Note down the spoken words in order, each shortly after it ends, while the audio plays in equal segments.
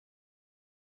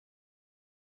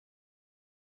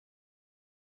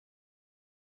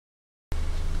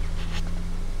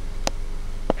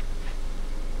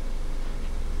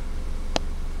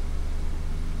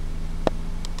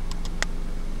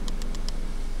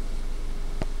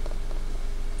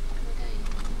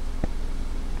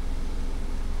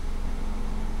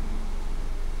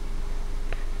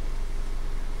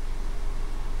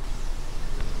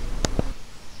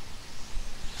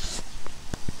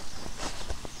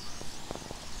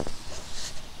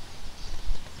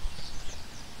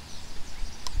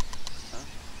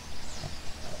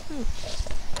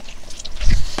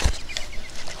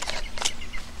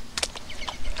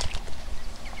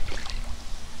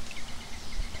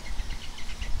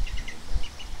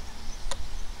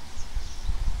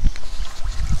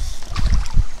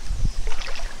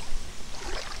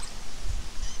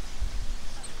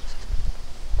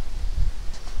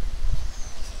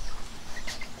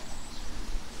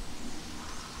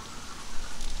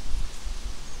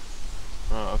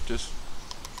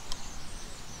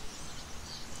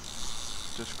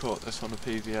just caught this on a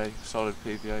PVA, solid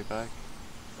PVA bag.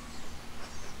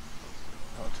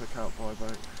 That I took out by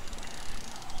boat.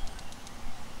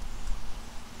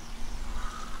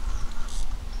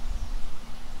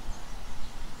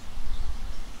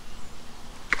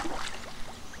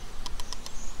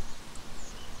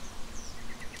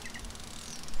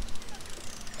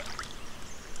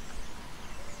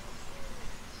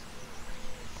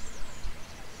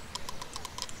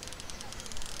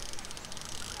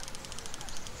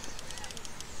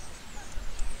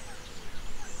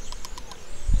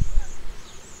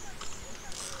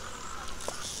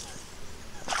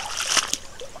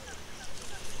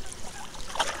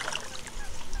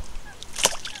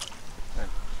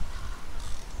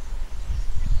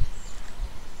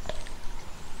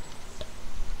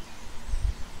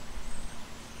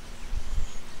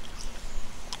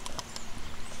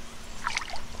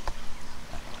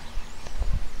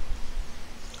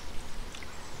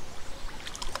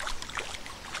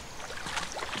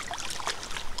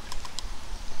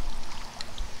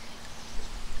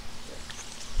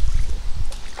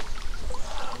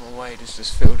 Waders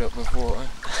just filled up with water.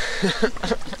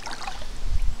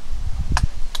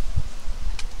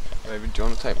 Maybe do you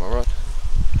want to take my rod?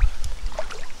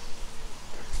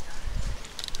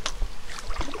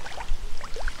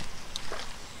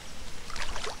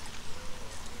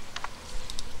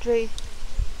 Drew,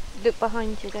 look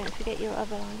behind you, don't forget your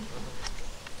other line.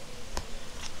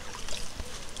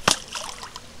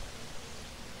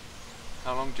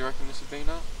 How long do you reckon this has been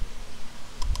out?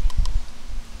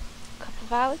 Couple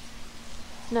of hours?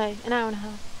 No, an hour and a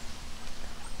half.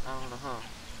 Hour and a half.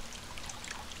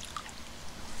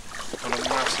 On a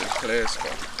massive clear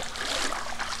spot.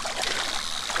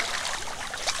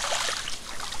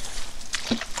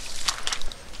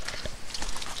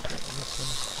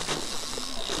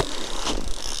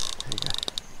 There you go.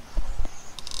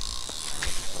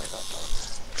 Just lay that down there.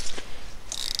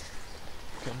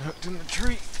 Getting hooked in the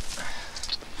tree.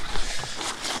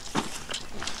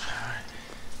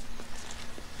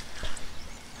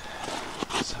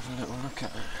 Let's have a little look at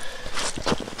it.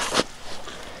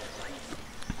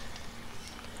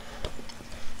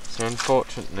 So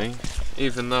unfortunately,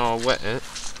 even though I wet it,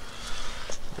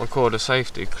 my quarter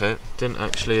safety clip didn't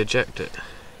actually eject it.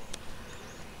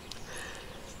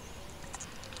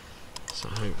 So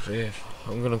hopefully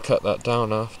I'm going to cut that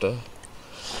down after.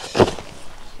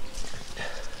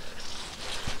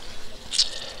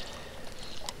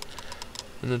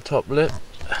 In the top lip.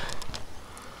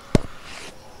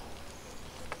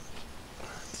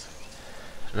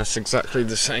 And that's exactly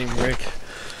the same rig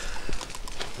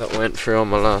that went through on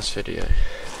my last video.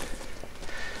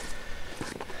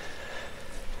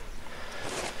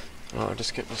 Oh, I'll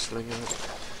just get my sling out.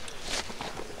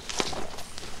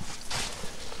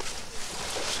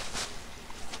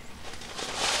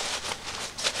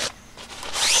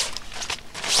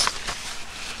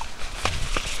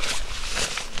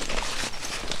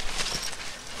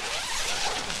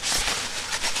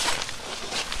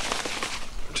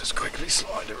 Just quickly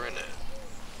slide her in it.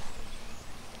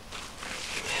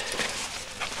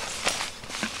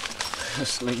 The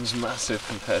sling's massive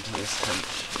compared to this tench.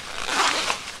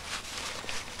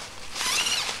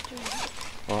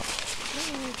 What? No,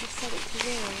 you just set it to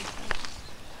 0.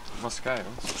 My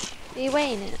scales? Are you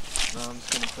weighing it? No, I'm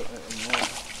just going to put it in water.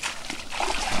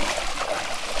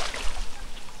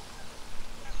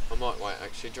 I might wait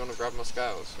actually. Do you want to grab my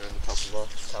scales? They're in the top of my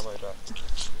camo jack.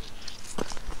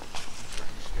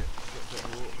 Get a bit of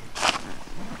water.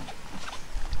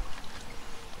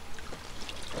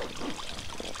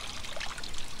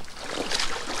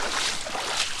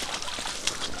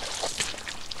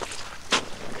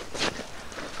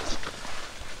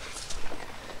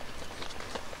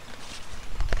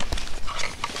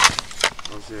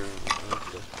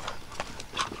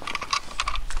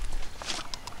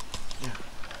 Yeah.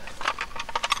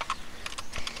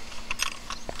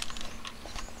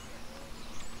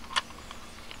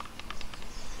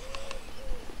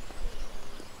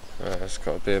 It's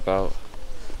got to be about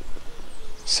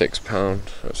 £6.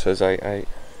 It says 8.8.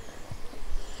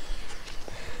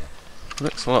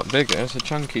 Looks a lot bigger. It's a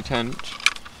chunky tench.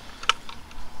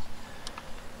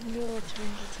 You're a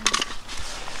chunky tench.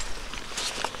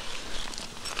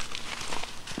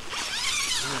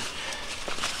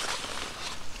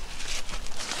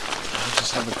 I'll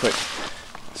just have a quick,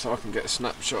 so I can get a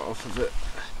snapshot off of it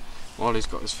while he's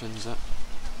got his fins up.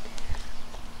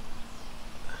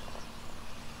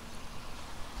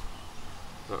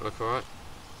 Does that look alright?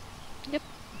 Yep.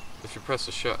 If you press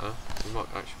the shutter, you might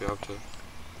actually be able to.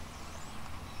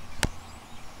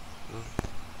 No.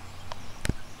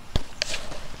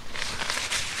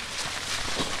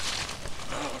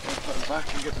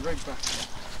 back and get the rig back.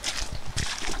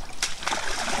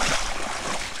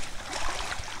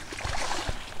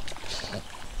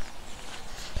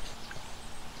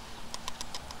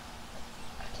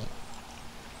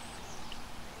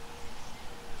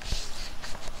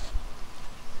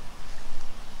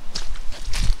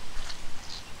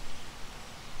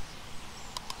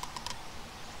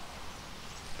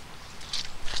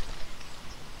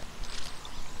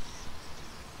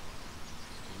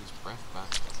 Breath back.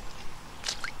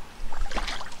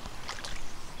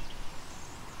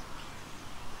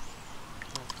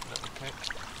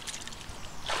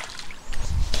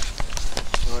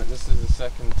 Right, this is the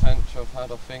second tench I've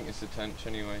had. I think it's a tench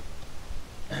anyway.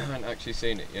 I haven't actually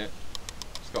seen it yet.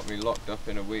 It's got me locked up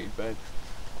in a weed bed.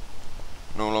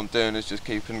 And all I'm doing is just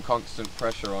keeping constant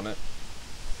pressure on it.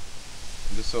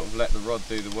 And just sort of let the rod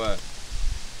do the work.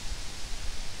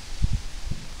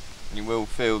 And you will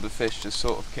feel the fish just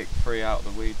sort of kick free out of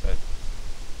the weed bed.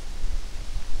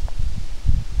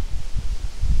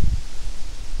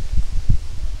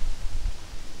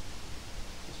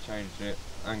 Just change the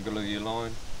angle of your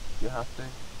line if you have to.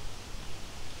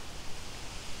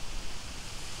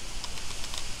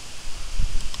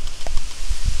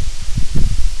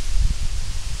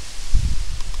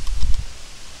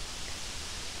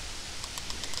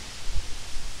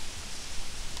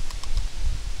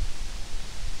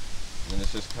 And then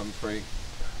it's just come free.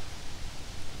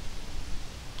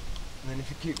 And then if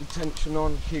you keep the tension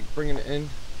on, keep bringing it in.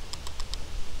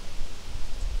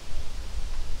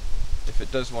 If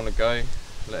it does want to go,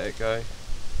 let it go.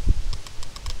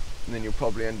 And then you'll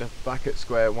probably end up back at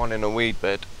square one in a weed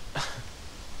bed.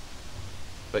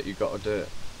 But you've got to do it.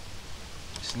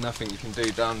 There's nothing you can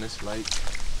do down this lake.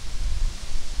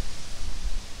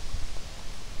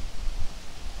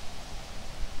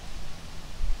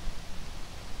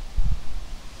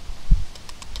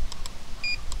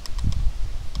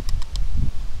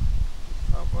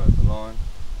 Can't work the line.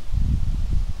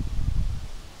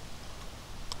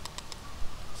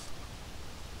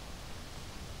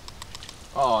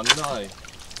 Oh no!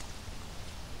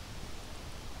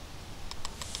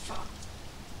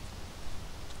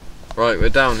 Right, we're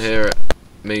down here at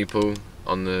Meeple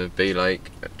on the B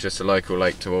Lake, just a local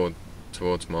lake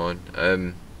towards mine.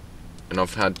 And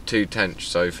I've had 2 tench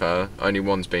so far. Only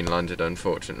one's been landed,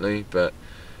 unfortunately, but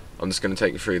I'm just going to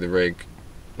take you through the rig,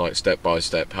 like step by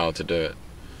step, how to do it.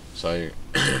 So,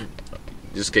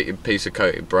 just get your piece of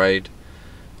coated braid,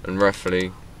 and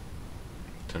roughly,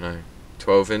 don't know,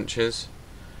 12 inches.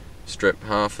 Strip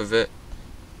half of it,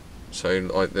 so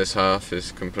like this half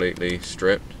is completely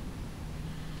stripped.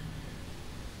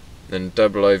 Then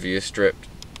double over your stripped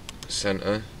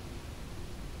centre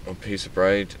or piece of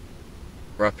braid,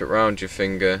 wrap it round your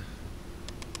finger,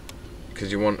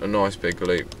 because you want a nice big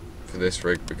loop for this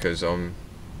rig, because I'm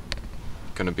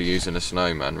going to be using a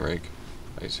snowman rig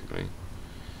basically.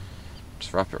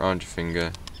 Just wrap it round your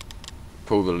finger,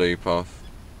 pull the loop off,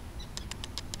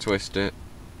 twist it,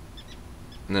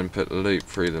 and then put the loop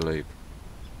through the loop.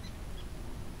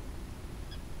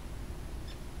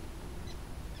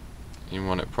 You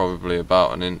want it probably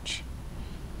about an inch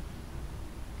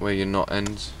where your knot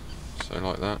ends, so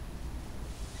like that.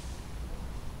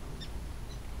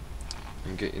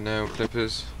 And get your nail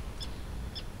clippers,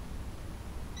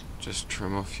 just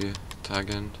trim off your tag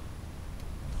end.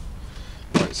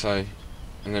 Right, so,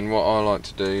 and then what I like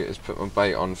to do is put my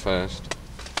bait on first.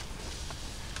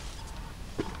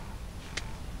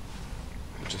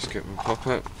 Just get my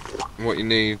pop-up. What you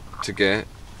need to get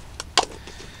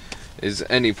is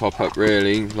any pop-up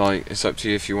really, like it's up to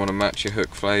you if you want to match your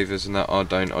hook flavours and that. I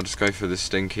don't, I just go for the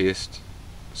stinkiest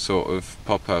sort of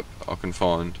pop-up I can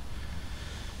find.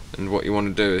 And what you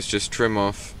want to do is just trim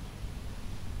off,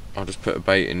 I'll just put a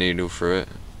baiting needle through it,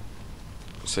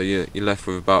 so you're left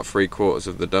with about 3/4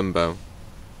 of the dumbbell,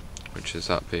 which is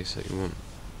that piece that you want.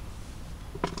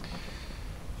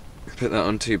 Put that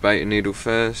onto your baiting needle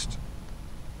first,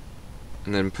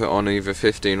 and then put on either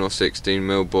 15 or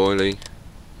 16mm boilie,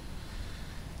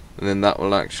 and then that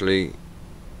will actually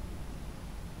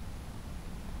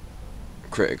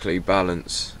critically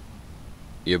balance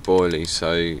your boilie,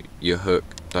 so your hook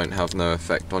don't have no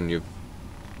effect on your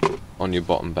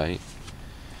bottom bait.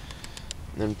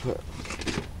 And then put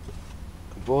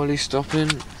a boilie stop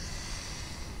in.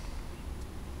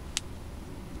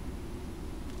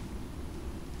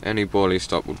 Any boilie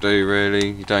stop will do really.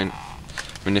 You don't,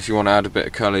 I mean, if you want to add a bit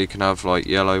of colour, you can have like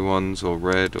yellow ones or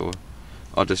red, or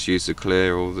I just use the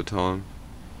clear all the time.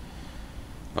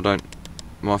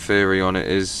 My theory on it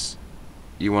is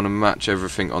you want to match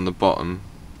everything on the bottom,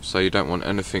 so you don't want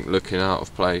anything looking out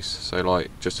of place. So like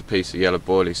just a piece of yellow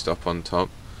boilie stop on top,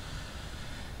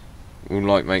 will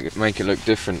like make it look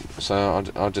different. So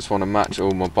I just want to match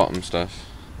all my bottom stuff.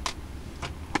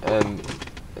 And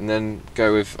then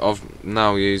go with, I've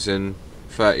now using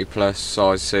 30 plus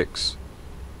size 6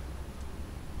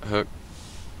 hook.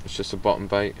 It's just a bottom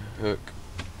bait hook.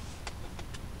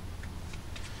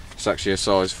 It's actually a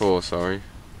size 4, sorry.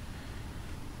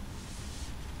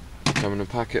 Come in a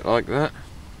packet like that.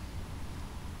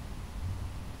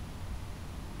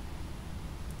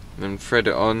 Then thread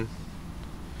it on,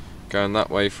 going that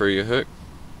way through your hook.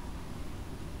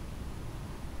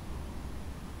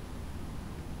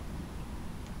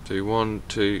 Do 1,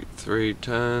 2, 3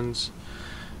 turns.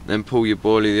 Then pull your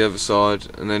boilie the other side,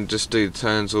 and then just do the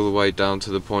turns all the way down to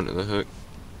the point of the hook.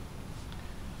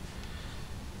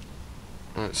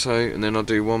 Like so, and then I'll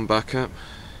do one back up.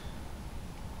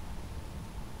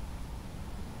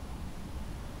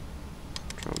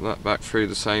 Drop that back through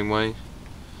the same way.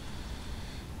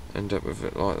 End up with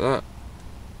it like that.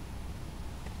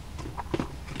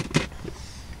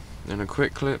 Then a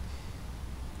quick clip.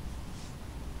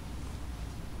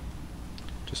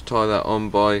 Just tie that on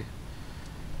by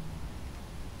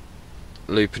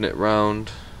looping it round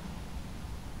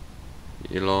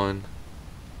your line,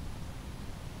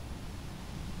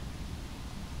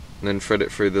 and then thread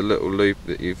it through the little loop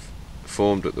that you've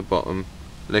formed at the bottom,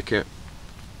 lick it,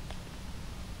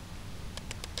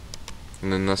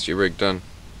 and then that's your rig done.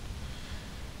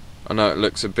 I know it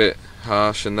looks a bit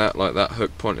harsh and that, like that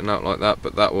hook pointing out like that,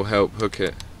 but that will help hook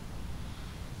it.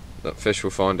 That fish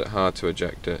will find it hard to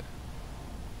eject it.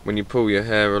 When you pull your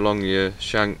hair along your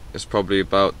shank, there's probably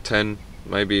about 10,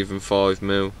 maybe even 5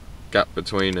 mil gap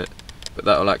between it, but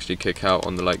that will actually kick out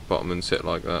on the lake bottom and sit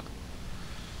like that.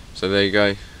 So there you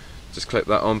go, just clip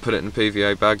that on, put it in a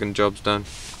PVA bag and job's done.